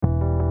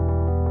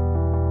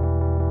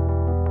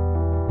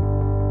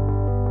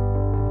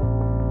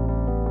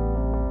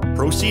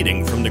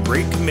Proceeding from the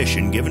Great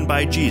Commission given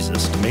by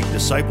Jesus to make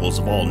disciples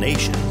of all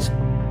nations,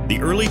 the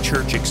early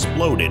church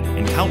exploded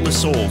and countless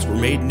souls were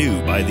made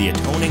new by the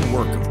atoning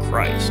work of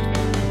Christ.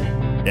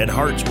 Dead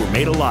hearts were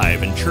made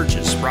alive and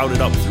churches sprouted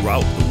up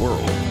throughout the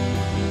world.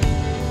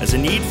 As a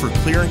need for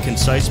clear and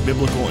concise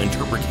biblical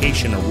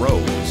interpretation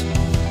arose,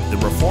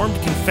 the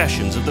Reformed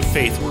confessions of the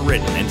faith were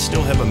written and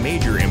still have a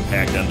major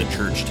impact on the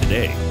church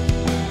today.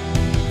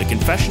 The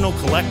Confessional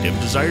Collective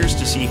desires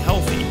to see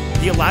healthy,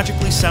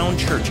 theologically sound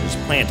churches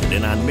planted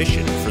and on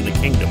mission for the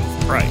kingdom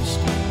of Christ.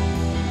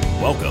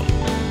 Welcome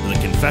to the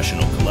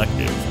Confessional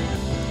Collective.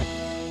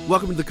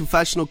 Welcome to the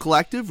Confessional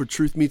Collective, where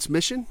truth meets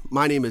mission.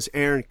 My name is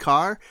Aaron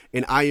Carr,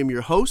 and I am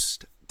your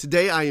host.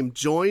 Today I am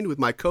joined with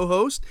my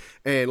co-host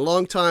and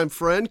longtime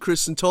friend,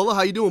 Chris Santola.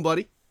 How you doing,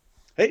 buddy?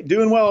 Hey,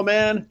 doing well,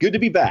 man. Good to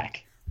be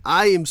back.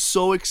 I am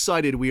so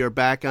excited we are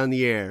back on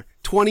the air.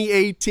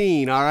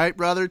 2018, all right,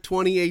 brother?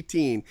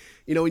 2018.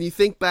 You know, when you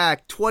think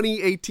back,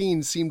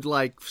 2018 seemed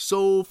like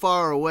so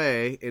far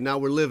away, and now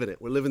we're living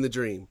it. We're living the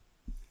dream.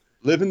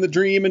 Living the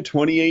dream in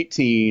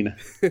 2018.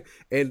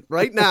 And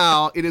right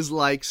now, it is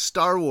like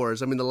Star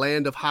Wars. I'm in the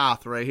land of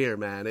Hoth right here,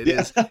 man. It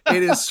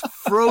is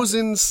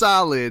frozen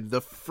solid,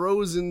 the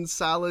frozen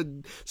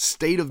solid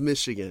state of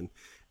Michigan.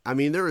 I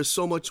mean, there is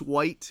so much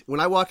white. When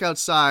I walk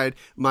outside,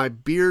 my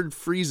beard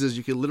freezes.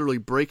 You can literally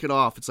break it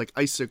off. It's like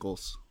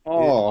icicles.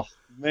 Oh,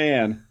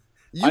 man.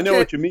 I know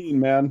what you mean,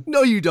 man.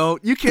 No, you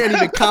don't. You can't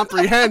even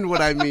comprehend what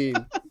I mean.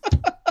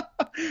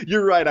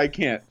 You're right. I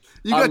can't.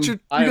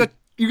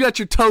 You got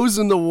your toes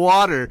in the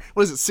water.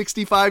 What is it,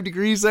 65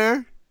 degrees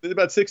there? It's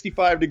about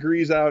 65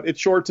 degrees out. It's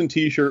shorts and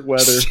t-shirt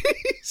weather.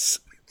 Jeez.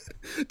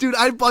 Dude,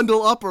 I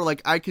bundle up or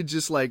I could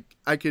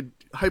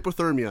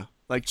hypothermia,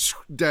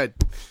 dead,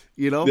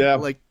 you know?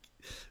 Yeah.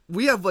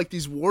 We have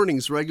these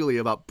warnings regularly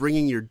about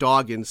bringing your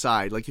dog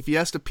inside. Like if he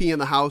has to pee in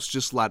the house,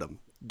 just let him.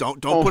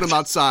 Don't put him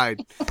outside.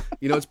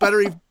 You know, it's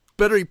better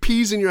he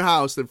pees in your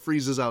house than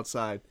freezes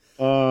outside.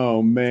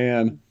 Oh,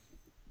 man.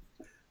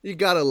 You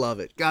gotta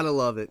love it. Gotta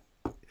love it.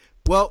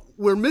 Well,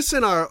 we're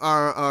missing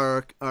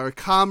our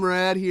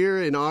comrade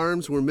here in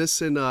arms. We're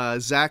missing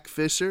Zach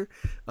Fisher.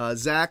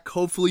 Zach,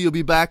 hopefully you'll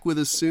be back with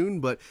us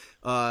soon, but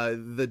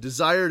the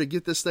desire to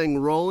get this thing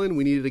rolling,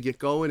 we needed to get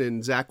going,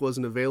 and Zach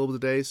wasn't available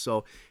today,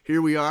 so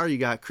here we are. You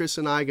got Chris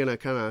and I going to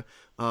kind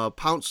of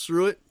pounce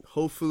through it.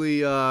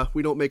 Hopefully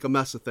we don't make a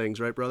mess of things,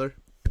 right, brother?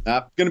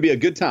 Going to be a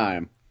good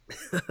time.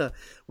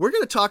 We're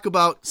going to talk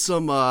about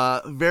some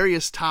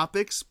various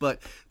topics,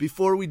 but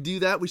before we do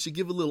that, we should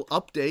give a little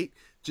update.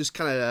 Just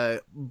kind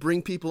of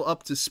bring people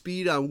up to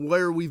speed on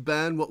where we've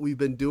been, what we've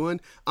been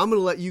doing. I'm going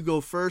to let you go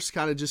first,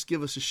 kind of just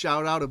give us a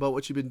shout out about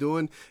what you've been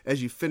doing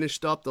as you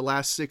finished up the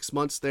last 6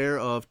 months there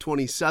of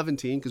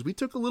 2017, because we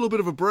took a little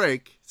bit of a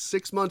break.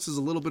 6 months is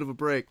a little bit of a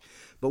break,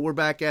 but we're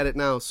back at it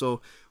now.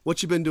 So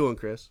what you been doing,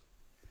 Chris?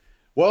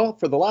 Well,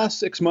 for the last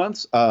 6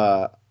 months,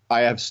 I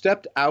have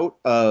stepped out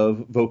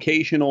of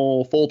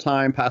vocational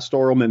full-time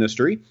pastoral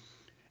ministry,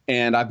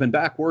 and I've been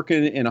back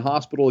working in a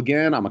hospital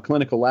again. I'm a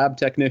clinical lab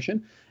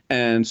technician.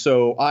 And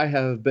so I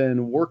have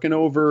been working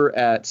over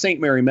at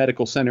St. Mary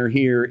Medical Center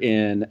here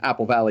in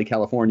Apple Valley,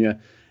 California.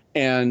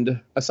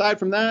 And aside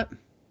from that,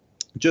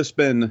 just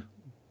been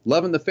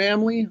loving the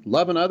family,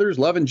 loving others,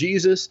 loving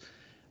Jesus,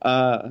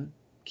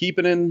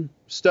 keeping in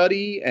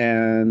study.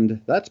 And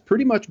that's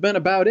pretty much been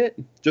about it.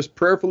 Just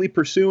prayerfully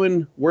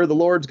pursuing where the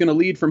Lord's going to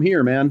lead from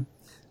here, man.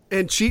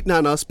 And cheating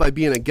on us by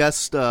being a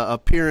guest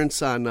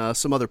appearance on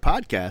some other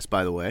podcast,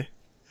 by the way.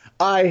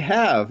 I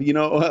have,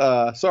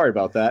 sorry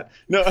about that.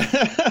 No,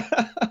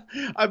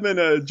 I've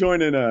been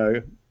joining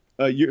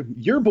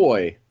your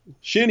boy,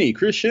 Shinny,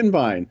 Chris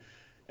Shinbine.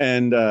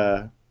 And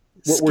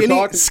we're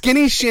talking.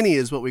 Skinny Shinny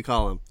is what we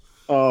call him.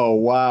 Oh,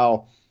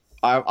 wow.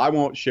 I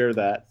won't share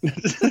that.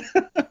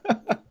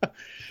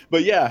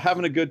 But yeah,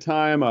 having a good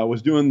time. I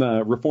was doing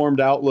the Reformed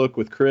Outlook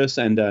with Chris,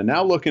 and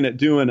now looking at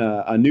doing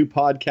a new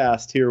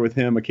podcast here with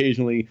him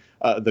occasionally,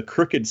 The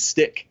Crooked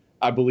Stick,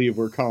 I believe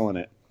we're calling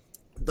it.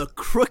 The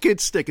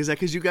Crooked Stick. Is that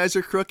because you guys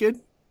are crooked?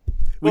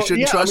 We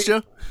shouldn't trust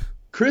you?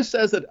 Chris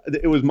says that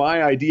it was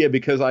my idea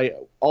because I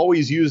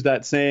always use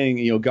that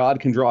saying, God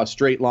can draw a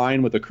straight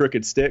line with a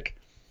crooked stick.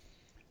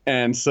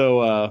 And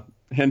so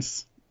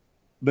hence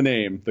the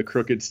name, the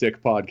Crooked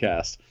Stick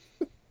Podcast.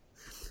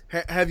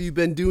 Have you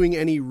been doing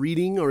any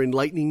reading or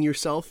enlightening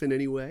yourself in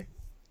any way?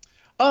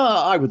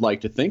 I would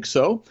like to think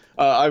so.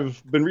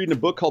 I've been reading a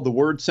book called The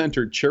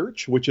Word-Centered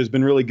Church, which has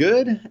been really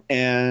good.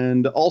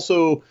 And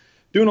also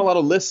doing a lot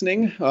of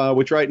listening,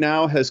 which right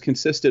now has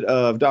consisted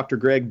of Dr.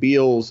 Greg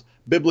Beale's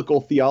Biblical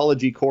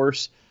Theology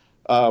course,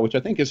 which I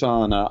think is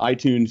on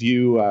iTunes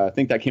U. I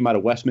think that came out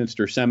of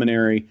Westminster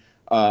Seminary.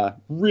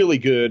 Really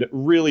good,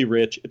 really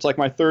rich. It's like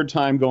my third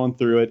time going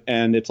through it,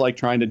 and it's like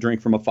trying to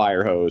drink from a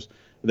fire hose.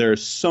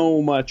 There's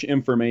so much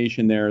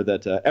information there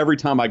that every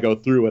time I go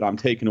through it, I'm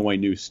taking away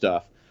new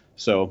stuff.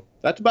 So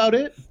that's about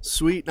it.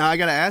 Sweet. Now I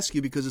got to ask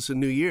you, because it's a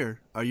new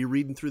year. Are you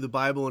reading through the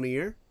Bible in a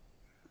year?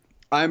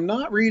 I'm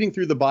not reading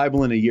through the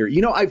Bible in a year.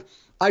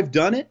 I've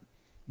done it,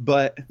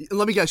 but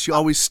let me guess, you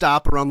always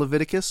stop around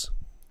Leviticus?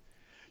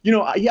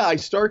 Yeah, I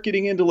start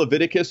getting into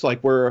Leviticus,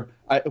 like where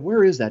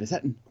is that? Is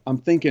that I'm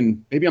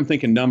thinking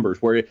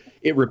Numbers, where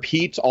it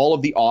repeats all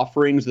of the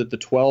offerings that the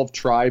 12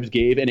 tribes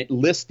gave, and it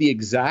lists the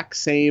exact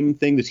same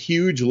thing, this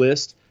huge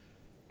list,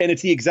 and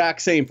it's the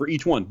exact same for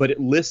each one, but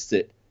it lists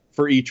it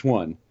for each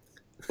one,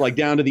 like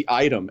down to the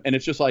item, and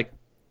it's just like,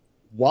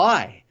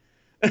 why?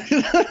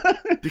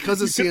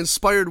 Because it's the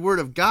inspired word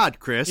of God,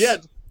 Chris. Yeah,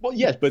 well,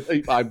 yes,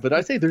 but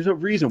I say there's a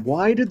reason.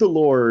 Why did the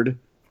Lord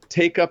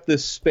take up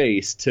this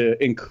space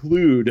to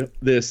include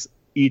this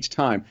each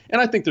time?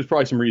 And I think there's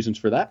probably some reasons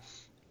for that.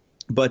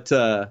 But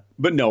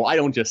no, I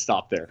don't just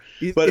stop there.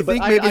 You think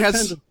maybe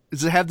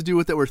does it have to do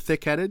with that we're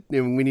thick-headed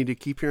and we need to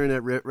keep hearing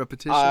that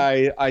repetition?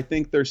 I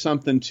think there's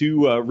something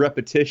to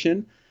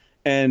repetition.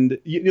 And,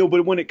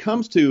 but when it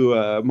comes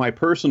to my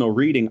personal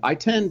reading, I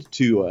tend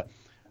to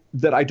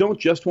that I don't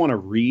just want to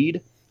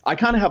read. I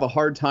kind of have a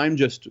hard time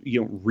just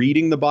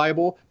reading the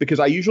Bible,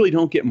 because I usually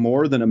don't get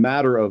more than a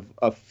matter of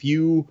a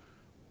few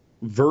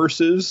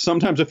verses,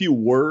 sometimes a few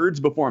words,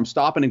 before I'm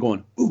stopping and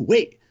going, ooh,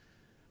 wait,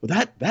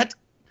 well, that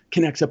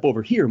connects up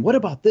over here. And what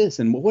about this?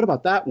 And what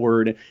about that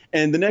word?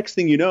 And the next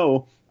thing you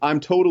know, I'm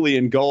totally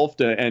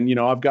engulfed. And,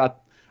 I've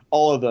got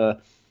all of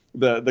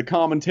the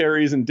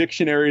commentaries and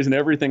dictionaries and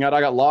everything.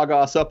 I got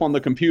Logos up on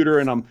the computer,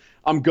 and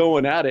I'm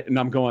going at it, and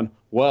I'm going,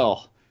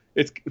 well,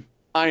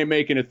 I ain't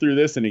making it through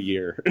this in a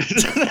year.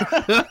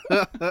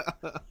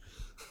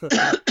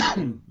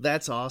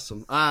 That's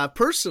awesome.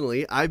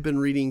 Personally, I've been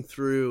reading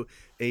through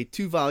a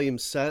 2-volume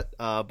set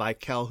by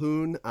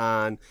Calhoun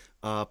on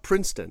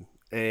Princeton,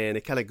 and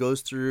it kind of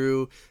goes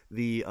through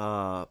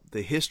the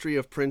history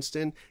of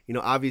Princeton.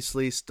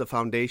 Obviously the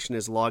foundation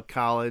is Log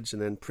College,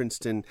 and then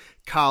Princeton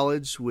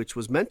College, which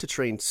was meant to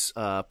train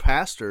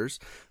pastors,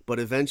 but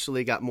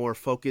eventually got more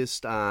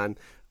focused on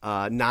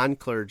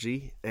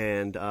non-clergy,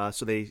 and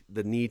so the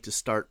need to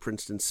start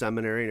Princeton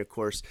Seminary, and of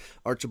course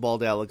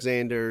Archibald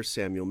Alexander,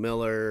 Samuel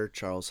Miller,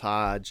 Charles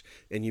Hodge,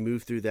 and you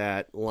move through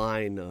that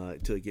line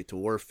until you get to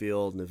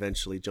Warfield and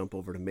eventually jump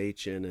over to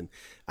Machen. And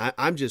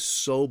I'm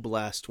just so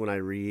blessed when I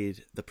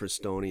read the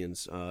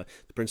Princetonians.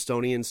 The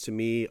Princetonians to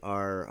me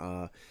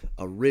are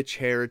a rich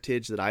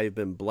heritage that I've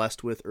been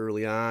blessed with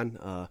early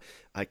on.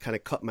 I kind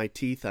of cut my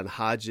teeth on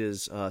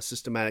Hodge's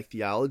systematic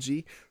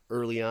theology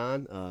early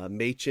on.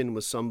 Machen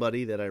was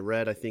somebody that I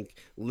read, I think,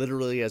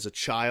 literally as a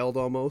child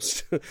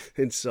almost.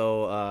 And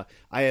so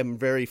I am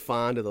very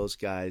fond of those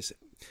guys.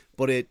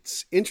 But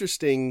it's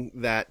interesting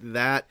that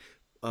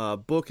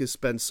book has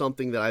been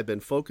something that I've been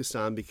focused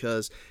on,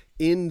 because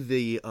in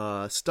the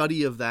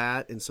study of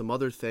that and some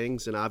other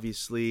things, and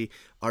obviously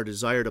our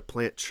desire to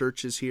plant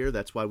churches here,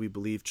 that's why we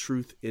believe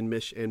Truth in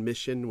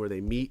Mission, where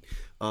they meet.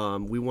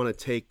 We want to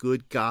take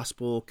good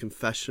gospel,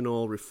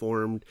 confessional,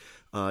 reformed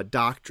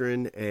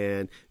doctrine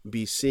and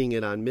be seeing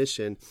it on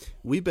mission.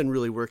 We've been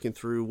really working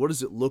through, what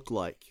does it look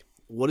like?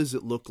 What does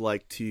it look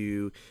like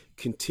to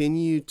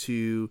continue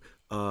to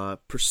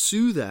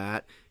pursue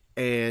that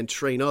and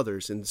train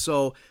others? And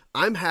so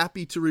I'm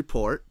happy to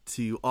report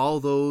to all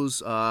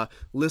those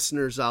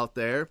listeners out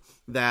there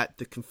that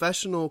the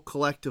Confessional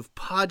Collective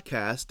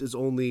podcast is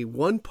only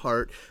one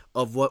part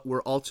of what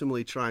we're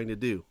ultimately trying to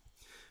do.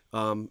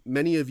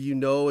 Many of you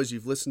know, as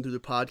you've listened to the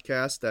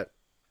podcast, that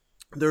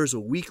there's a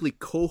weekly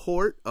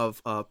cohort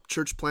of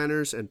church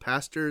planners and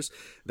pastors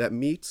that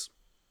meets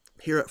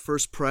here at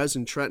First Pres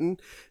in Trenton,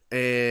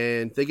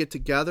 and they get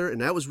together, and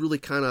that was really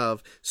kind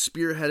of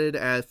spearheaded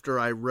after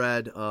I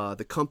read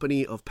The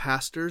Company of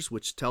Pastors,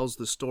 which tells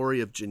the story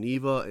of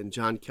Geneva and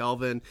John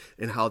Calvin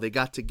and how they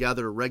got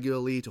together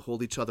regularly to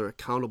hold each other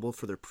accountable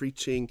for their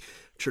preaching,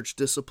 church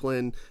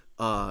discipline,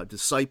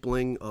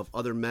 discipling of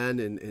other men,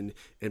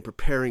 and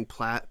preparing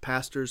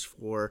pastors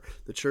for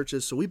the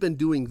churches. So we've been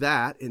doing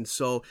that, and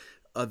so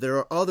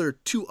there are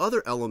two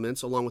other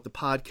elements along with the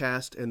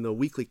podcast and the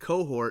weekly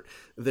cohort.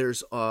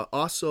 There's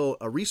also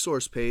a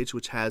resource page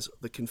which has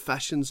the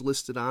confessions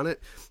listed on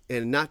it,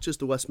 and not just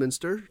the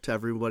Westminster, to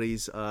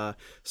everybody's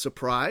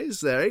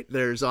surprise. Right?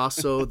 There's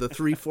also the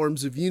 3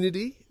 forms of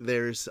unity.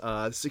 There's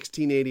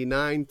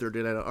 1689,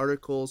 39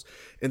 articles,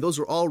 and those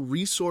are all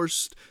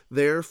resourced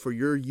there for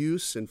your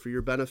use and for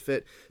your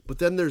benefit. But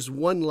then there's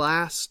one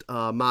last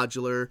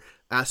modular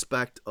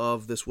aspect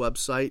of this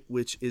website,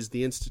 which is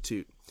the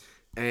Institute.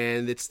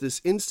 And it's this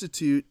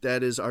institute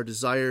that is our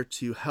desire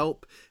to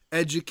help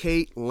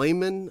educate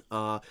laymen,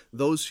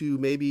 those who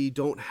maybe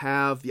don't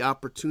have the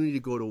opportunity to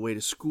go away to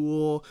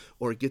school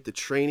or get the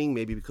training,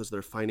 maybe because of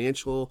their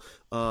financial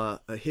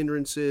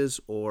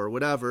hindrances or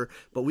whatever.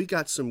 But we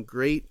got some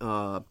great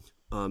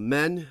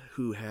men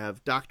who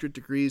have doctorate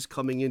degrees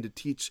coming in to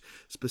teach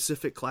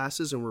specific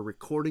classes, and we're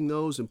recording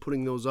those and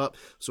putting those up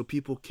so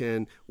people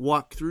can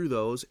walk through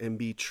those and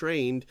be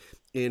trained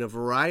in a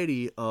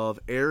variety of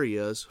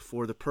areas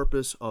for the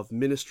purpose of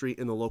ministry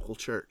in the local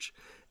church.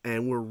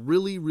 And we're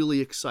really,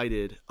 really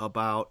excited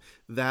about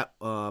that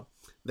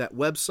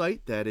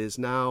website that is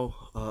now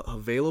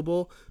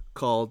available,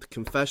 called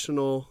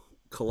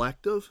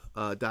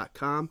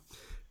confessionalcollective.com.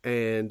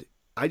 And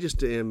I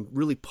just am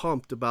really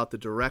pumped about the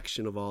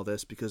direction of all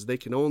this, because they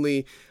can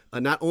only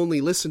not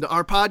only listen to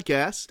our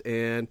podcast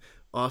and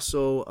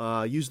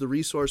also use the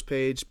resource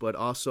page, but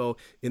also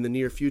in the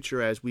near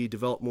future, as we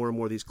develop more and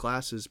more of these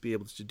classes, be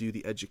able to do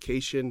the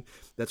education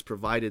that's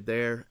provided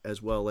there,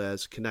 as well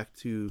as connect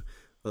to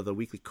the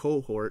weekly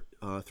cohort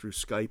through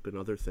Skype and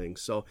other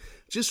things. So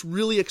just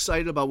really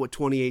excited about what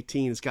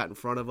 2018 has got in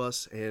front of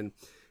us. And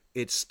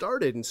it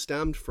started and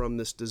stemmed from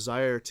this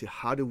desire to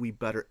how do we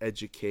better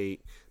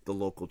educate the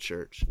local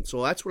church. And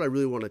so that's what I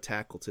really want to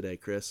tackle today,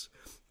 Chris.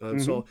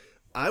 So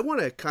I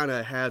want to kind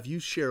of have you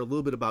share a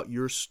little bit about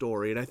your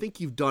story. And I think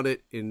you've done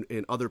it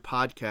in other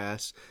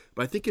podcasts,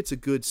 but I think it's a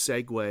good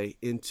segue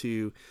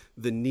into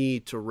the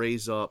need to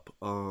raise up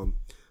in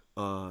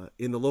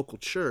the local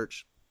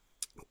church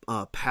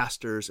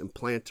pastors and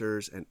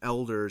planters and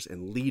elders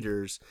and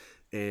leaders,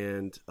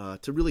 and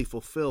to really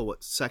fulfill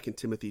what 2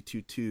 Timothy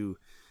 2:2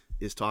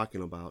 is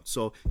talking about.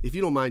 So if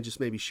you don't mind just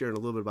maybe sharing a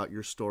little bit about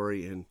your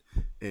story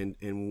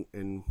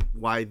and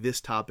why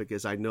this topic,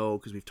 as I know,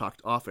 because we've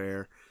talked off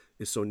air,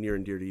 is so near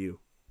and dear to you.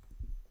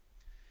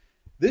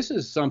 This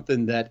is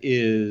something that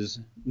is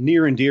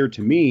near and dear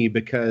to me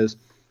because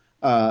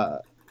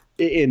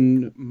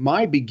in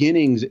my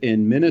beginnings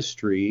in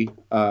ministry,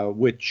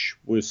 which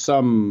was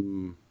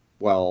in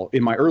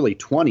my early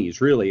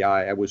 20s, really,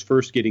 I was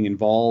first getting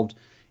involved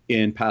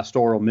in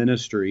pastoral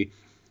ministry.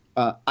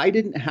 I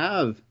didn't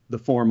have the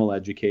formal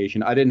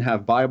education. I didn't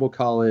have Bible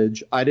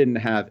college. I didn't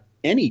have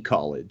any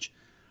college.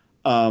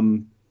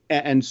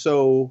 And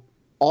so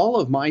all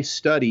of my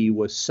study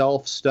was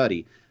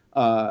self-study.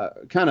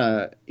 Kind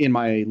of in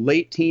my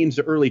late teens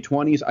to early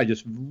 20s, I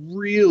just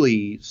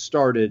really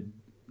started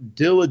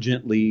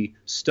diligently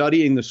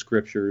studying the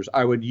scriptures.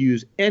 I would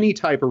use any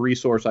type of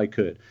resource I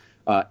could.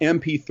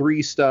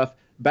 MP3 stuff,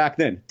 back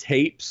then,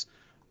 tapes,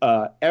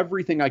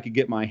 everything I could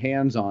get my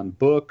hands on,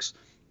 books,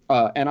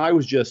 and I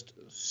was just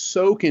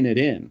soaking it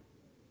in.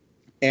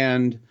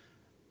 And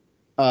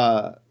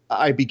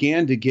I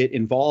began to get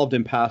involved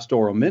in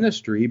pastoral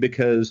ministry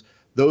because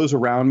those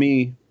around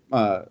me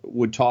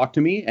would talk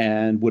to me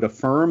and would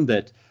affirm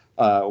that,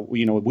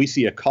 we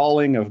see a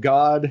calling of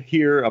God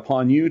here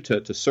upon you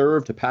to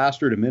serve, to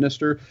pastor, to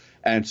minister.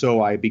 And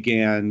so I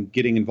began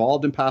getting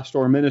involved in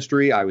pastoral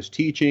ministry. I was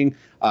teaching.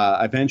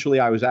 Eventually,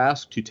 I was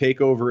asked to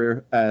take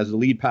over as the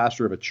lead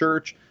pastor of a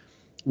church,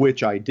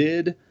 which I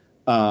did,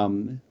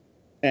 and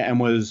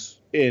was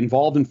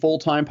involved in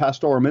full-time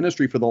pastoral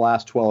ministry for the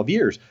last 12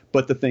 years.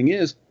 But the thing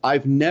is,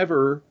 I've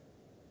never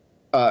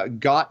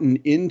gotten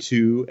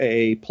into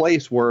a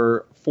place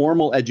where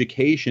formal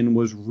education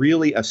was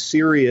really a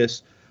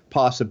serious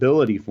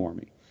possibility for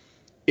me.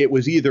 It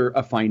was either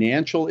a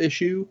financial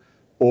issue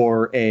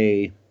or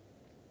a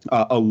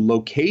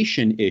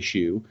location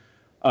issue.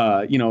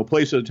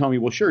 Places would tell me,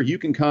 well, sure, you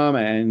can come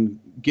and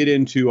get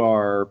into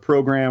our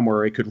program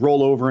where it could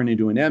roll over and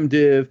into an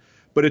MDiv,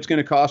 but it's going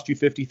to cost you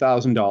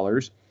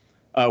 $50,000,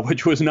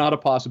 which was not a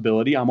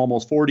possibility. I'm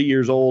almost 40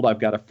 years old. I've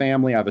got a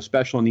family. I have a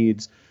special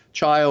needs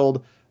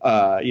child,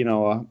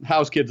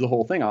 house kids, the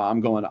whole thing.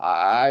 I'm going,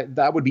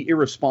 that would be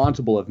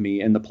irresponsible of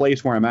me in the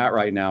place where I'm at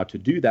right now to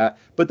do that.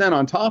 But then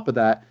on top of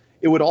that,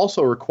 it would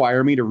also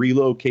require me to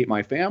relocate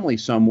my family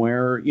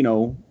somewhere,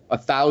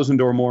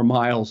 1,000 or more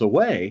miles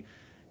away.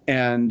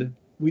 And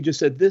we just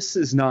said, this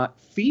is not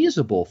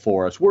feasible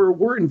for us.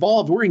 We're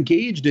involved. We're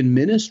engaged in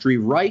ministry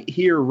right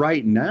here,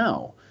 right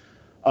now.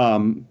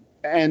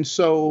 And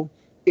so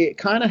it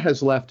kind of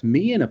has left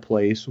me in a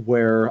place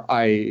where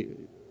I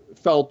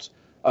felt,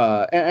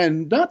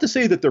 and not to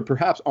say that there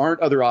perhaps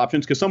aren't other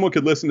options, because someone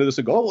could listen to this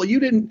and go, oh, well, you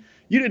didn't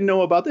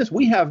know about this.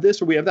 We have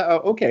this or we have that.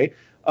 Okay,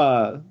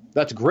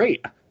 that's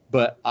great.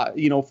 But,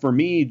 for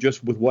me,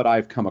 just with what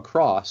I've come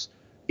across,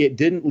 it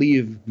didn't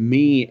leave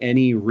me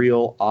any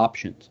real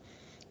options.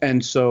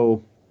 And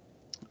so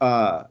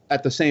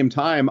at the same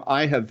time,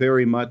 I have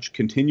very much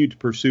continued to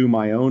pursue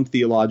my own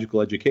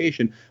theological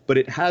education, but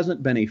it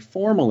hasn't been a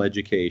formal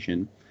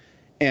education.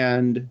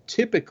 And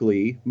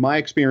typically, my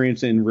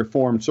experience in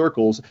Reformed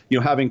circles,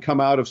 having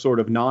come out of sort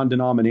of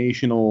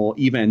non-denominational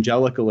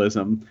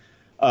evangelicalism,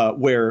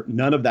 where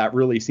none of that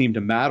really seemed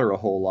to matter a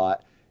whole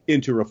lot,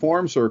 into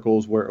Reformed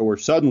circles where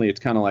suddenly it's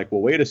kind of like,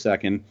 well, wait a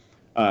second,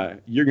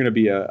 you're going to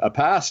be a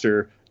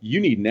pastor, you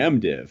need an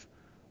MDiv.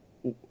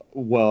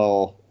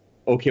 Well,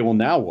 okay, well,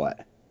 now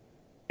what?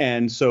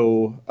 And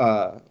so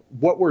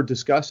what we're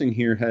discussing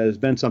here has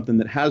been something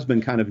that has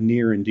been kind of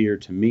near and dear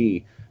to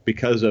me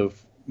because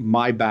of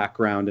my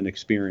background and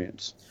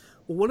experience.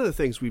 Well, one of the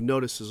things we've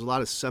noticed is a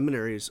lot of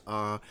seminaries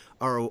are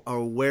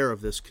aware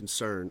of this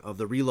concern of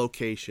the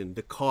relocation,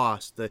 the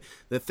cost, the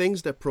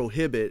things that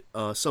prohibit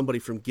somebody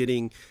from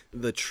getting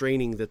the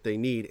training that they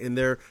need, and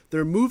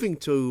they're moving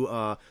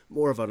to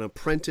more of an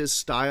apprentice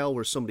style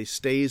where somebody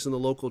stays in the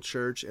local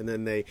church and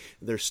then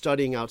they're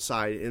studying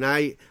outside. And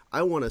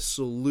I want to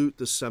salute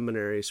the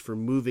seminaries for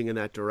moving in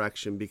that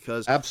direction,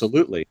 because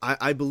absolutely,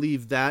 I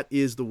believe that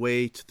is the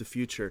way to the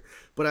future.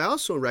 But I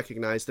also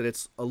recognize that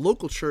it's a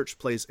local church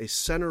plays a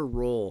center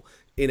role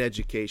in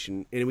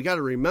education, and we got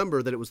to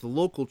remember that it was the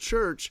local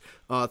church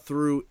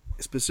through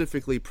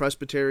specifically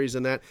presbyteries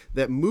and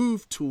that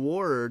move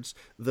towards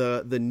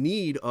the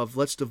need of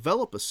let's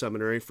develop a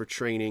seminary for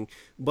training.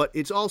 But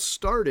it's all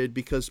started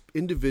because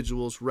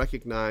individuals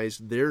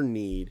recognized their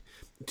need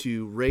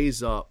to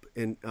raise up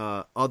and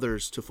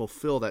others to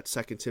fulfill that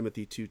 2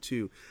 Timothy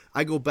 2:2.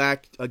 I go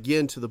back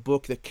again to the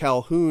book that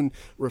Calhoun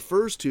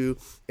refers to,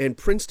 and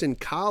Princeton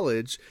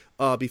College,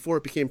 before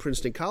it became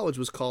Princeton College,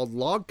 was called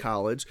Log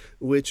College,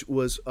 which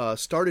was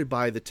started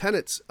by the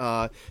Tennants,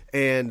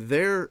 and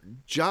their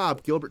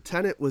job, Gilbert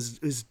Tennant,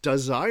 his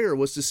desire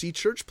was to see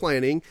church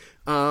planting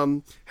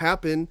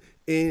happen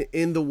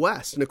in the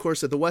West. And of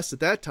course, the West at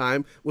that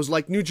time was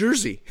like New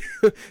Jersey.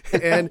 But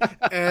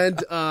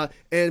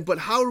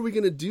how are we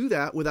going to do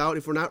that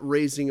if we're not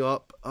raising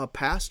up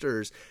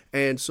pastors?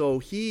 And so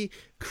he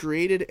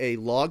created a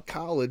log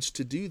college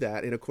to do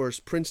that. And of course,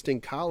 Princeton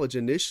College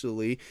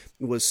initially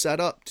was set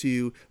up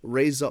to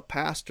raise up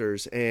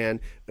pastors. And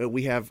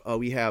we have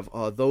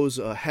those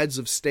heads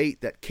of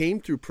state that came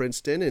through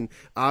Princeton and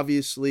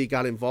obviously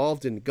got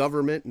involved in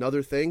government and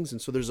other things.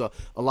 And so there's a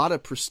lot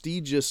of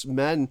prestigious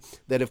men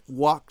that have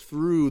walked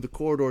through the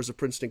corridors of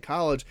Princeton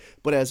College.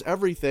 But as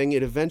everything,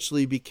 it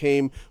eventually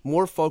became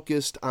more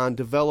focused on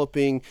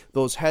developing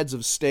those heads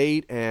of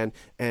state and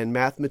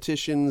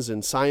mathematicians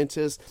and scientists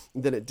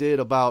than it did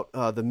about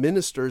the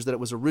ministers that it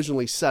was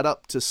originally set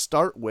up to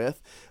start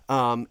with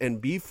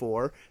and be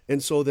for.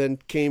 And so then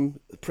came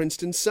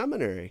Princeton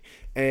Seminary.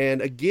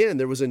 And again,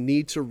 there was a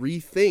need to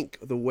rethink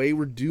the way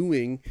we're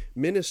doing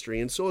ministry.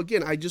 And so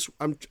again,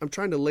 I'm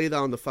trying to lay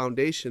down the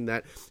foundation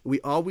that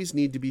we always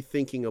need to be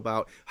thinking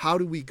about how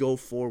do we go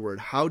forward?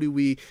 How do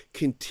we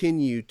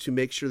continue to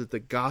make sure that the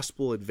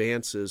gospel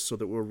advances so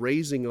that we're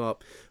raising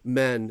up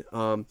men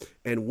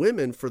and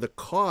women for the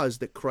cause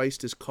that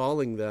Christ is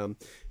calling them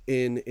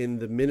in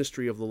the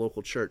ministry of the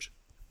local church.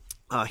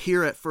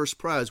 Here at First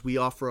Pres, we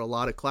offer a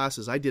lot of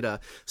classes. I did a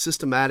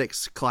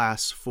systematics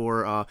class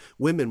for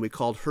women. We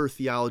called Her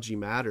Theology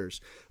Matters.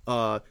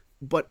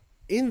 But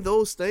in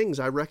those things,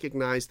 I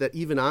recognize that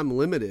even I'm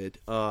limited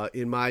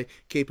in my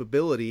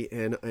capability,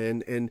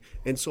 and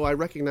so I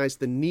recognize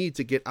the need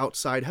to get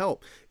outside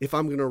help. If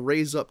I'm going to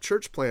raise up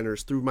church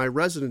planners through my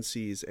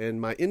residencies and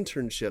my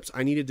internships,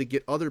 I needed to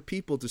get other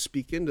people to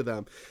speak into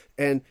them,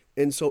 and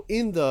so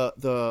in the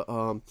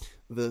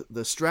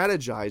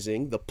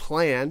strategizing, the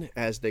plan,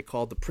 as they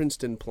called the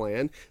Princeton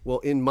plan, well,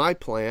 in my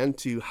plan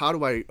to how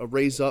do I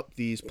raise up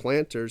these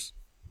planters,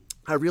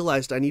 I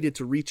realized I needed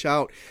to reach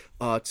out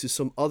to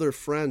some other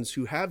friends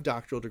who have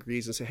doctoral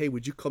degrees and say, hey,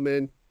 would you come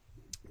in,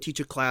 teach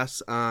a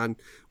class on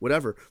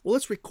whatever? Well,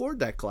 let's record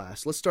that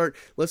class. Let's start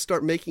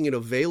making it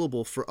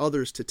available for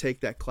others to take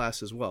that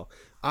class as well.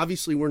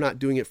 Obviously, we're not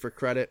doing it for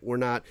credit. We're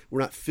not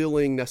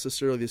filling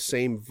necessarily the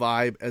same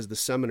vibe as the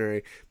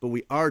seminary, but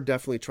we are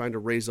definitely trying to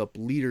raise up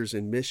leaders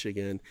in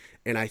Michigan,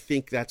 and I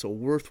think that's a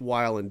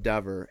worthwhile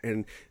endeavor.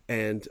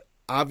 And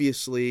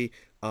obviously,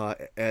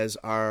 as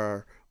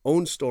our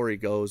own story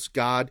goes,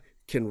 God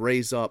can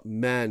raise up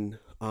men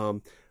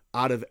out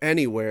of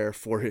anywhere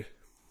for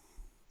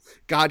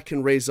God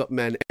can raise up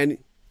men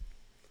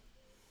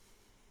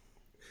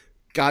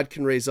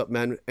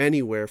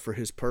anywhere for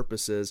his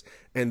purposes,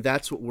 and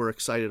that's what we're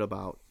excited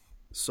about.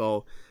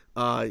 So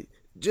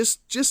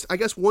just I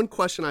guess one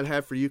question I'd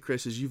have for you,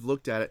 Chris, is you've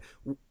looked at it.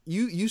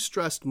 You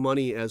stressed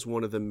money as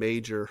one of the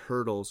major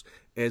hurdles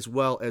as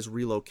well as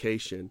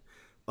relocation.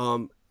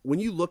 When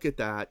you look at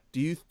that, do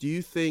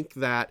you think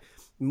that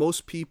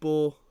most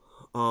people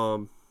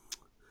do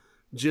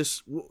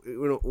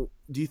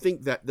you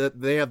think that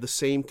they have the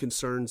same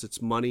concerns,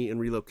 it's money and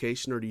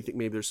relocation, or do you think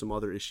maybe there's some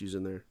other issues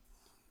in there?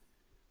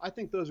 I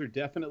think those are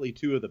definitely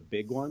two of the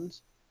big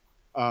ones.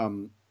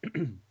 I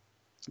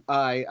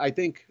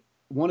think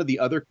one of the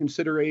other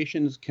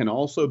considerations can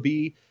also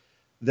be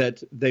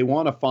that they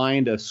want to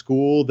find a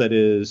school that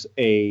is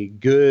a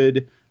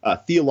good,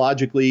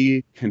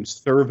 theologically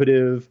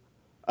conservative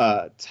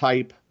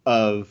type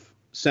of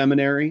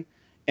seminary.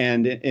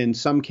 And in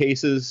some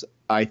cases,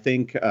 I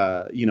think,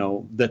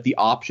 that the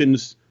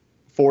options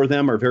for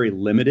them are very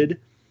limited.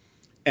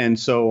 And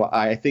so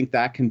I think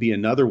that can be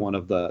another one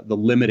of the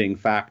limiting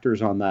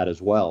factors on that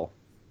as well.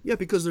 Yeah,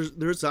 because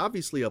there's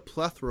obviously a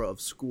plethora of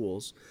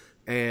schools,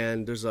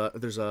 and there's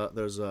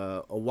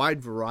a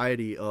wide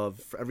variety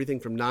of everything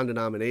from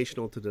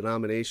non-denominational to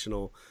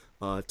denominational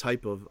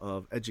type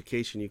of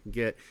education you can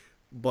get.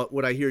 But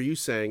what I hear you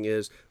saying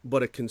is,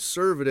 but a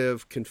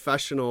conservative,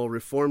 confessional,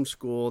 reform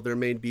school, there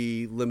may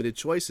be limited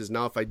choices.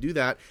 Now, if I do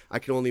that, I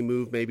can only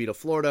move maybe to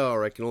Florida,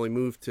 or I can only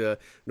move to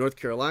North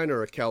Carolina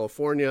or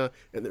California.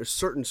 And there's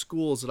certain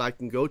schools that I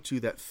can go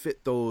to that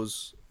fit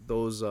those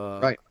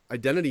right.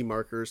 Identity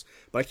markers,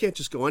 but I can't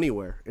just go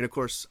anywhere. And of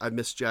course, I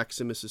miss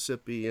Jackson,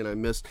 Mississippi, and I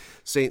miss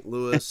St.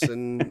 Louis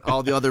and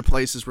all the other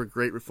places where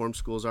great reform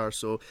schools are.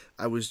 So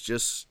I was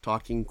just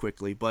talking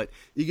quickly, but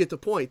you get the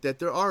point that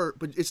there are,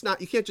 but it's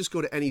not, you can't just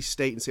go to any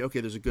state and say, okay,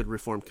 there's a good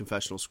reformed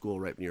confessional school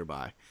right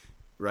nearby,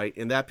 right?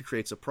 And that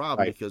creates a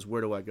problem, right? Because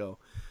where do I go?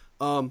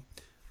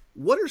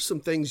 What are some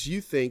things you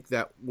think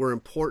that were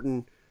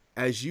important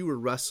as you were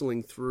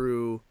wrestling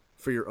through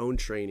for your own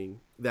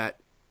training that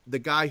the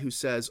guy who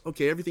says,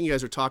 okay, everything you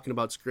guys are talking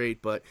about is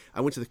great, but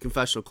I went to the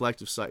Confessional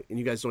Collective site and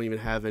you guys don't even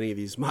have any of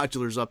these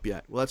modulars up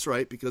yet. Well, that's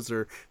right, because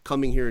they're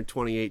coming here in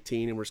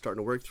 2018 and we're starting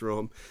to work through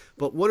them.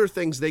 But what are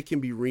things they can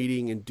be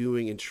reading and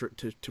doing and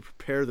to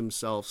prepare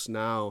themselves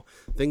now,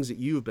 things that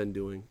you've been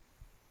doing?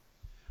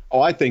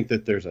 Oh, I think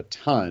that there's a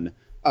ton.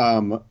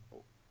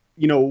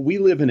 We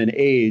live in an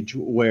age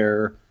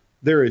where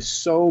there is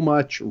so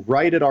much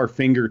right at our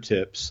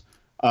fingertips,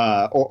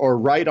 or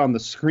right on the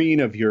screen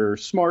of your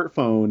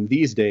smartphone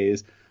these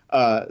days,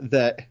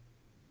 that,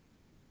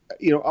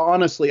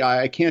 honestly,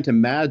 I can't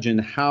imagine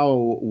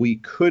how we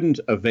couldn't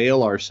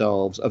avail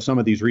ourselves of some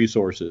of these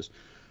resources.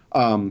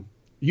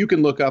 You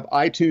can look up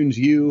iTunes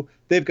U.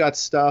 They've got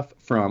stuff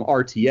from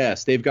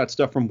RTS. They've got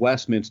stuff from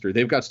Westminster.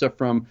 They've got stuff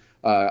from,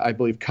 I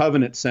believe,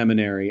 Covenant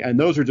Seminary. And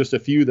those are just a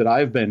few that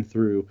I've been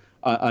through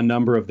a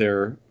number of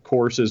their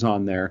courses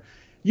on there.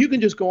 You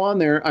can just go on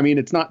there. I mean,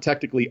 it's not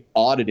technically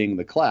auditing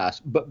the class,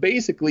 but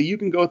basically you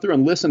can go through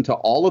and listen to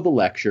all of the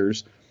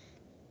lectures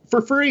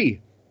for free.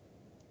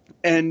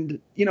 And,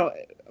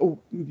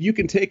 you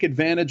can take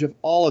advantage of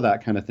all of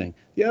that kind of thing.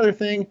 The other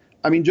thing,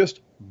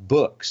 just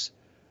books.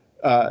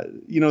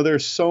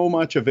 There's so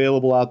much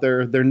available out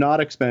there. They're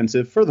not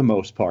expensive for the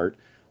most part.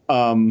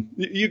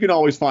 You can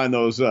always find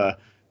those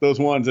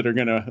ones that are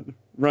going to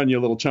run you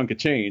a little chunk of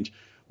change.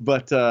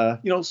 But,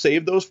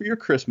 save those for your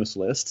Christmas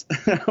list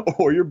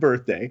or your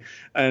birthday.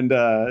 And,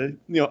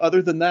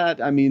 other than that,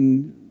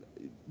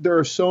 there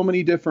are so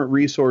many different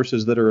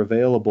resources that are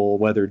available,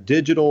 whether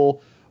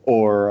digital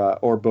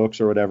or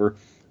books or whatever.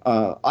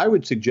 I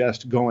would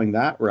suggest going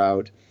that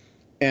route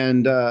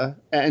and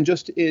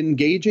just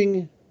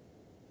engaging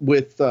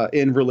with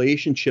in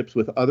relationships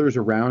with others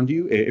around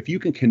you. If you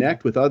can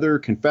connect with other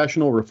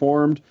confessional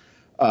Reformed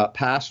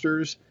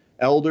pastors,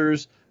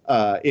 elders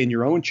in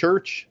your own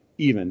church,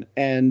 even,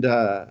 and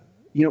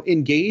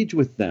engage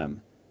with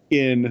them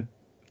in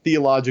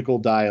theological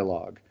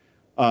dialogue.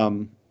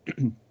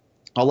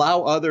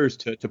 Allow others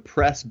to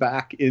press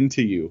back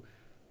into you.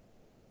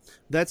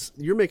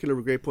 You're making a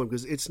great point,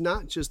 because it's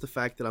not just the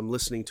fact that I'm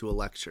listening to a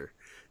lecture.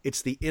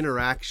 It's the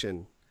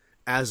interaction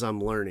as I'm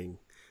learning.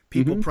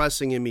 People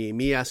pressing in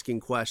me asking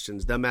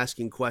questions, them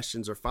asking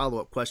questions or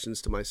follow-up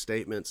questions to my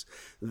statements.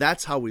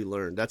 That's how we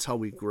learn. That's how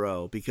we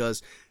grow,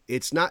 because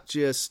it's not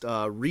just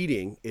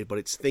reading, but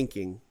it's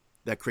thinking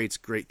that creates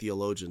great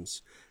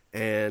theologians.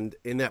 And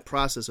in that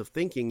process of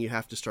thinking, you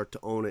have to start to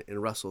own it and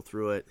wrestle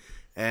through it.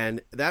 And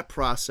that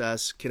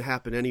process can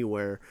happen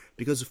anywhere,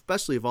 because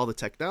especially of all the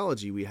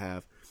technology we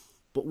have.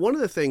 But one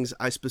of the things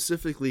I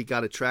specifically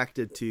got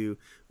attracted to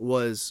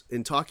was,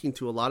 in talking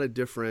to a lot of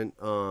different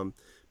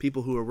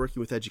people who are working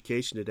with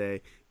education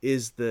today,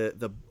 is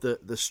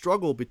the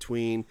struggle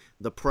between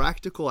the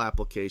practical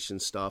application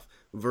stuff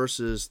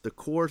versus the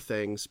core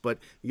things. But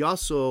you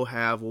also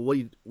have,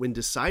 when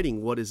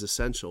deciding what is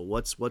essential,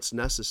 what's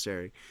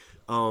necessary.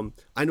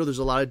 I know there's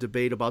a lot of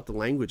debate about the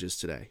languages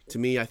today. To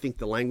me, I think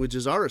the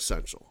languages are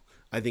essential.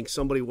 I think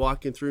somebody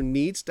walking through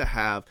needs to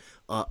have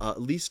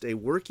at least a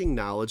working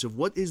knowledge of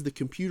what is the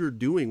computer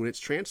doing when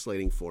it's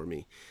translating for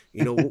me.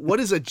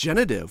 What is a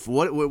genitive?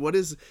 What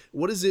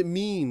does it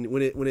mean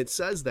when it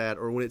says that,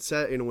 or when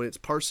when it's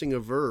parsing a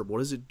verb?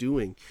 What is it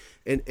doing?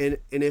 And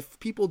if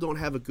people don't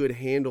have a good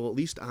handle, at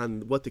least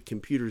on what the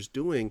computer's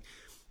doing,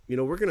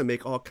 we're going to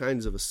make all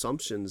kinds of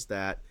assumptions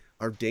that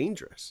are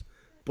dangerous.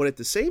 But at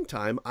the same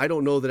time, I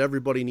don't know that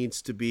everybody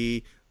needs to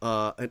be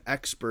an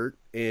expert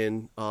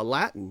in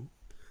Latin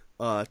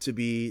to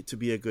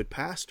be a good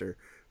pastor.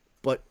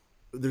 But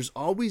there's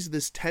always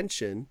this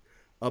tension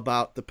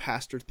about the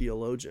pastor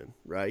theologian,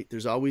 right?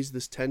 There's always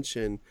this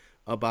tension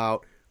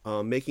about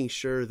making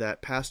sure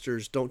that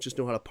pastors don't just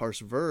know how to parse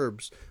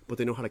verbs, but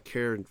they know how to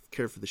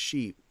care for the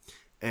sheep.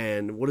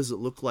 And what does it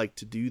look like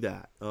to do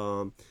that?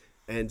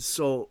 And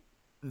so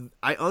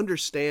I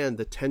understand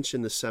the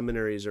tension the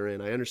seminaries are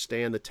in. I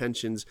understand the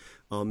tensions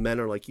men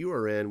are like you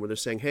are in, where they're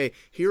saying, hey,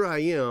 here I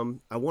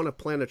am. I want to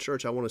plant a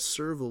church. I want to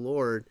serve the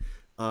Lord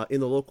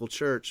in the local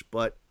church,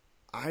 but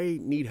I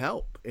need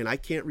help and I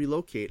can't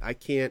relocate. I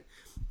can't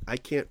pay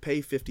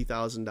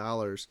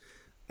 $50,000.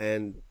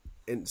 And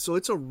so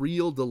it's a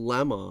real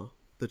dilemma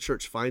the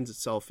church finds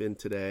itself in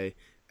today,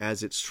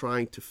 as it's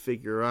trying to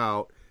figure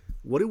out,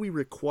 what do we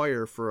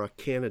require for a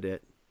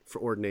candidate for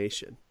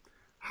ordination?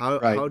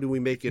 How do we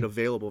make it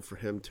available for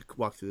him to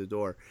walk through the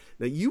door?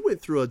 Now, you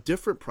went through a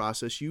different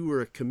process. You were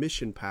a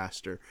commission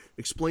pastor.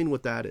 Explain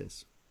what that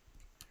is.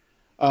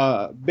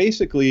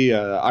 Basically,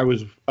 I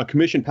was a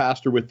commissioned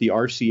pastor with the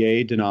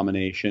RCA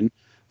denomination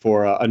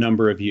for a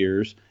number of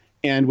years.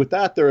 And with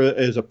that, there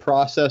is a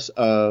process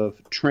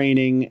of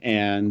training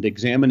and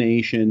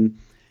examination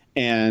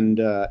and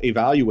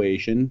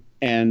evaluation.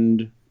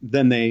 And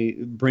then they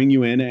bring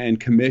you in and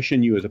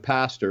commission you as a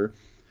pastor.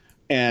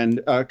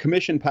 And a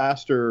commissioned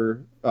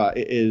pastor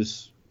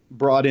is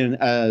brought in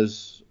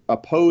as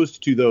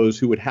opposed to those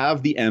who would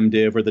have the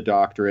MDiv or the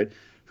doctorate,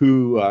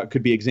 who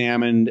could be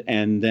examined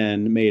and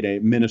then made a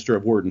minister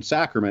of word and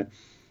sacrament.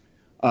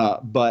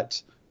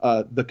 But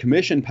the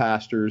commissioned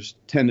pastors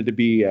tended to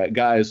be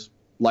guys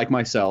like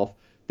myself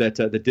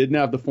that didn't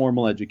have the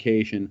formal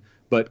education,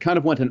 but kind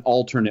of went an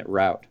alternate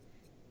route.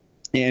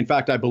 And in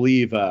fact, I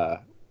believe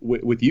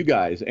with you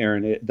guys,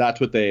 Aaron, that's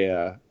what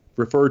they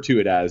refer to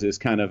it as, is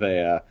kind of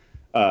a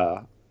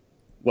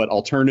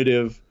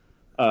alternative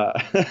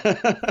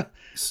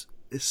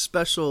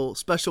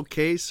special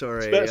case,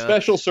 or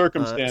special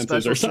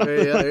circumstances or something.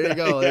 Yeah, there you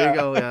go. There you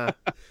go. Yeah.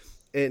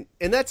 And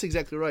that's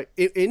exactly right.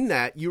 In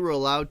that, you were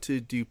allowed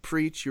to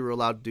preach, you were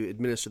allowed to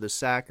administer the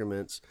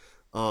sacraments,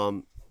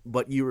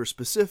 but you were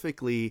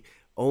specifically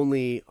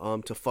only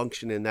to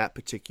function in that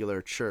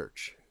particular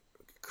church.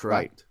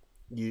 Correct. Right.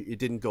 It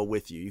didn't go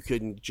with you. You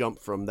couldn't jump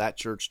from that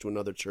church to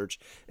another church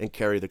and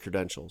carry the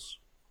credentials.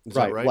 Is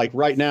that right? Like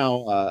right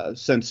now,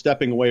 since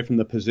stepping away from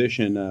the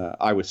position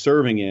I was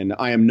serving in,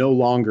 I am no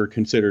longer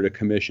considered a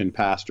commissioned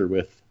pastor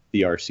with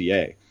the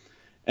RCA.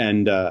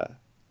 And,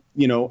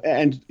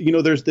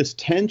 there's this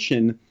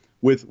tension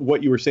with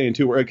what you were saying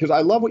too, because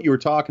I love what you were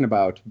talking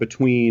about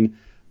between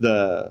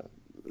the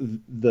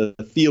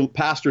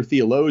pastor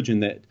theologian,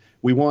 that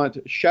we want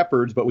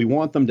shepherds, but we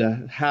want them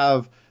to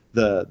have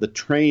the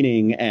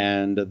training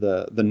and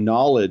the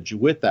knowledge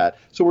with that.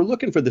 So we're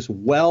looking for this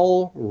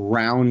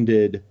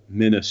well-rounded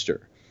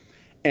minister.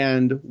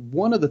 And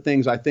one of the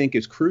things I think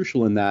is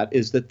crucial in that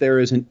is that there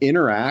is an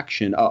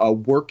interaction, a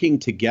working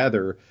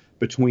together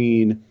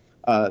between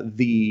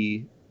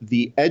the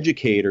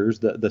educators,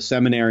 the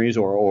seminaries,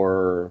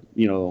 or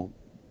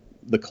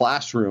the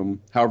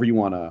classroom, however you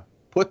want to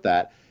put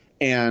that,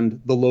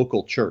 and the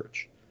local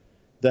church.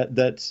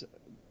 That's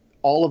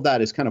all of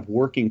that is kind of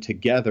working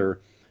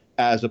together,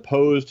 as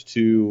opposed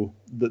to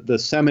the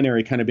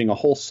seminary kind of being a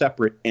whole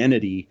separate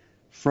entity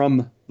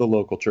from the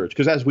local church.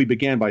 Because as we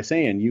began by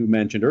saying, you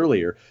mentioned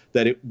earlier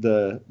that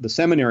the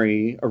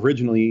seminary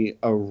originally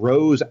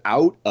arose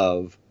out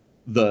of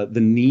the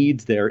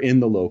needs there in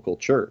the local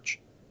church.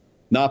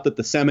 Not that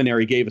the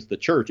seminary gave us the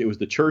church; it was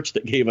the church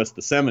that gave us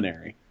the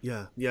seminary.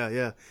 Yeah.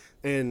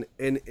 And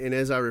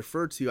as I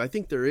referred to, I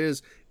think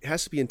it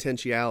has to be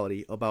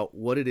intentionality about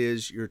what it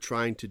is you're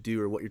trying to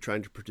do or what you're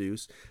trying to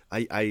produce.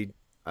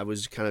 I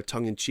was kind of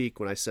tongue in cheek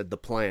when I said the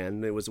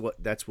plan.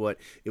 That's what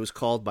it was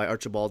called by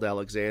Archibald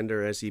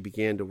Alexander as he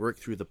began to work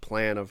through the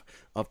plan of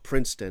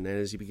Princeton, and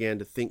as he began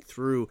to think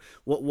through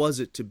what was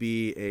it to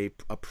be a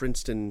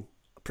Princeton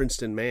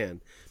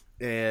man.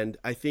 And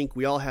I think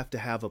we all have to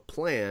have a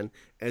plan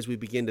as we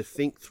begin to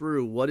think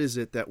through what is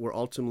it that we're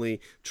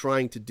ultimately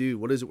trying to do,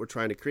 what is it we're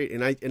trying to create.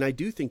 And I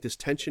do think this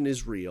tension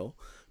is real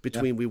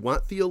between we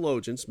want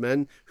theologians,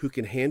 men who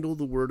can handle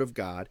the word of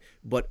God,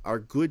 but are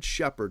good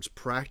shepherds,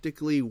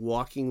 practically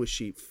walking with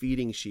sheep,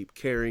 feeding sheep,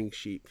 carrying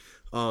sheep.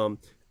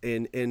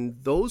 And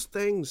those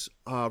things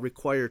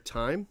require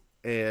time.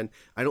 And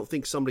I don't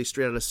think somebody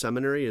straight out of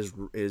seminary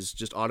is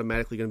just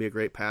automatically going to be a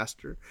great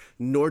pastor.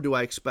 Nor do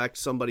I expect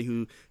somebody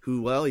who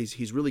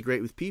he's really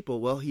great with people.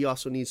 Well, he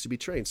also needs to be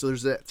trained. So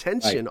there's that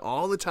tension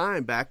all the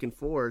time, back and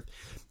forth.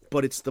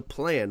 But it's the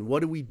plan. What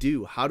do we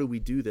do? How do we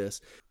do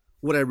this?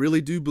 What I really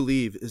do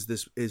believe is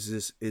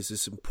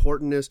this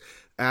important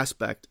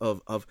aspect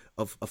of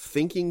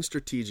thinking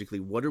strategically.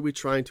 What are we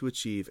trying to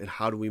achieve, and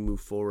how do we move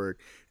forward,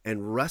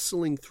 and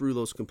wrestling through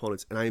those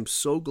components. And I am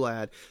so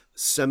glad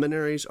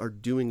seminaries are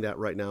doing that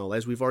right now,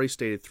 as we've already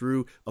stated,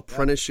 through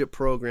apprenticeship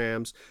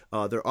programs.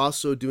 They're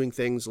also doing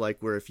things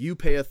like where if you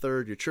pay a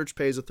third, your church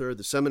pays a third,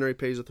 the seminary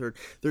pays a third.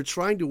 They're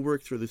trying to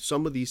work through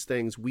some of these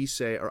things we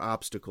say are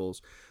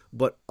obstacles.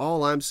 But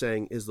all I'm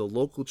saying is the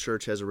local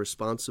church has a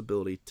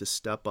responsibility to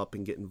step up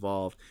and get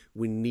involved.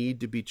 We need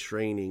to be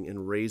training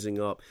and raising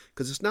up,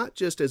 because it's not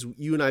just, as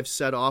you and I've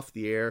said off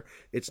the air,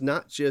 it's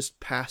not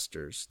just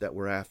pastors that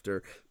we're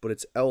after, but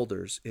it's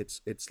elders,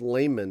 it's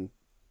laymen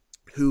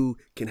who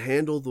can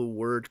handle the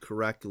word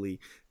correctly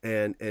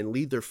and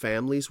lead their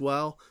families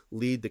well,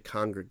 lead the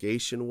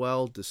congregation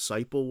well,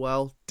 disciple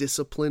well,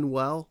 discipline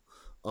well,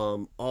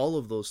 all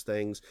of those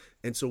things.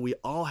 And so we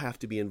all have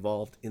to be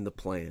involved in the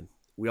plan.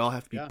 We all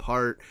have to be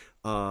part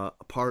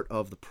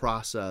of the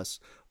process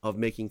of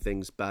making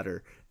things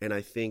better. And I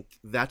think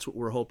that's what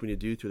we're hoping to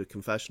do through the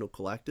Confessional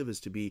Collective,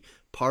 is to be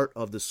part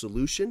of the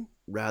solution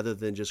rather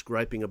than just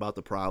griping about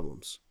the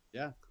problems.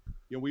 Yeah.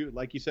 We,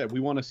 like you said, we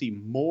want to see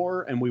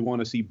more and we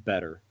want to see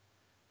better,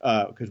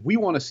 because we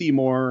want to see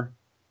more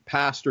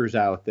pastors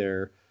out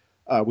there.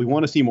 We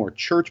want to see more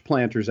church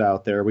planters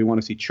out there. We want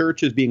to see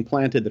churches being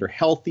planted that are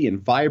healthy and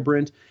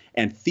vibrant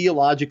and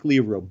theologically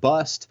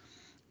robust.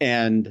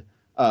 And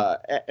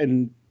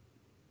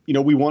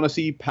we want to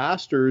see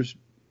pastors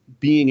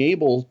being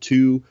able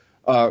to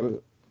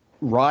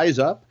rise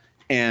up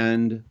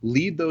and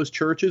lead those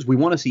churches. We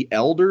want to see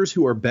elders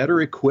who are better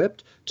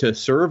equipped to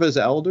serve as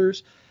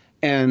elders.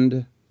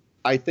 And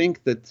I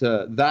think that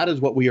that is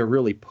what we are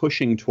really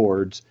pushing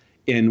towards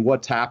in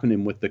what's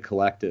happening with the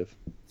collective.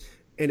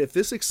 And if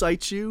this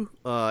excites you,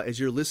 as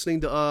you're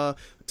listening to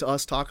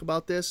us talk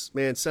about this,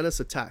 man, send us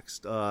a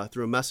text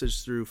through a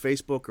message through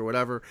Facebook or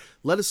whatever.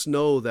 Let us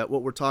know that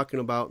what we're talking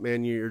about,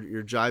 man,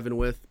 you're jiving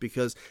with,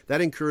 because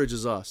that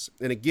encourages us.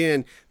 And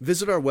again,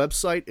 visit our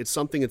website. It's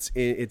something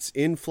it's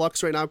in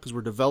flux right now because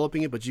we're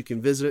developing it, but you can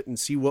visit it and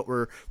see what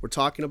we're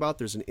talking about.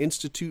 There's an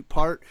institute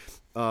part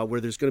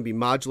where there's going to be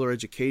modular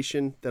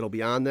education that'll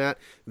be on that.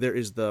 There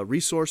is the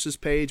resources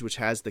page, which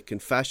has the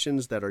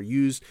confessions that are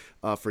used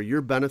for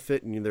your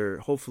benefit, and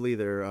hopefully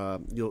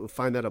you'll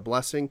find that a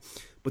blessing.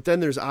 But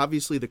then there's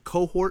obviously the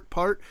cohort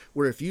part,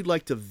 where if you'd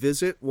like to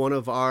visit one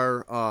of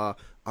our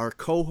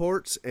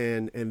cohorts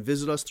and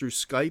visit us through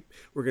Skype,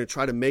 we're going to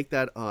try to make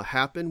that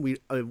happen. We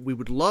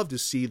would love to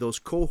see those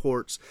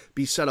cohorts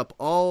be set up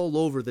all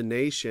over the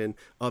nation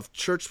of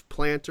church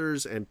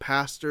planters and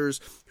pastors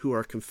who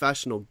are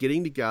confessional,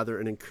 getting together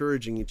and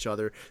encouraging each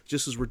other,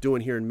 just as we're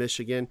doing here in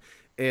Michigan.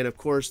 And of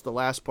course, the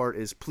last part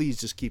is please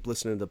just keep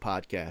listening to the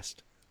podcast.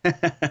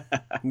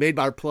 Made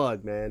our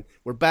plug, man.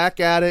 We're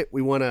back at it.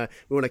 We want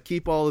to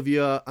keep all of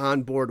you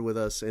on board with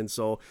us, and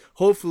so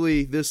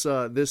hopefully this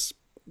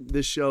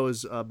show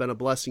has been a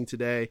blessing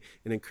today,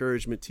 an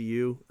encouragement to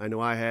you. I know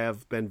I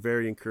have been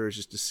very encouraged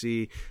just to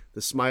see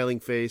the smiling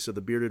face of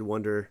the bearded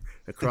wonder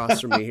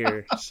across from me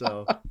here.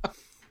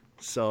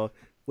 So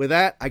with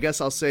that, I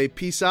guess I'll say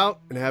peace out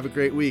and have a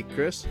great week,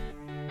 Chris.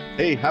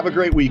 Hey, have a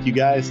great week, you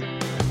guys.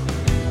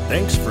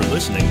 Thanks for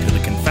listening to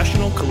the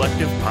Confessional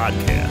Collective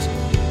podcast.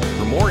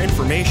 For more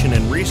information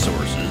and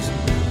resources,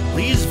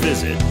 please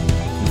visit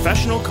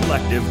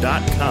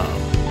confessionalcollective.com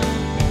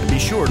and be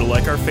sure to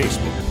like our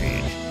Facebook page.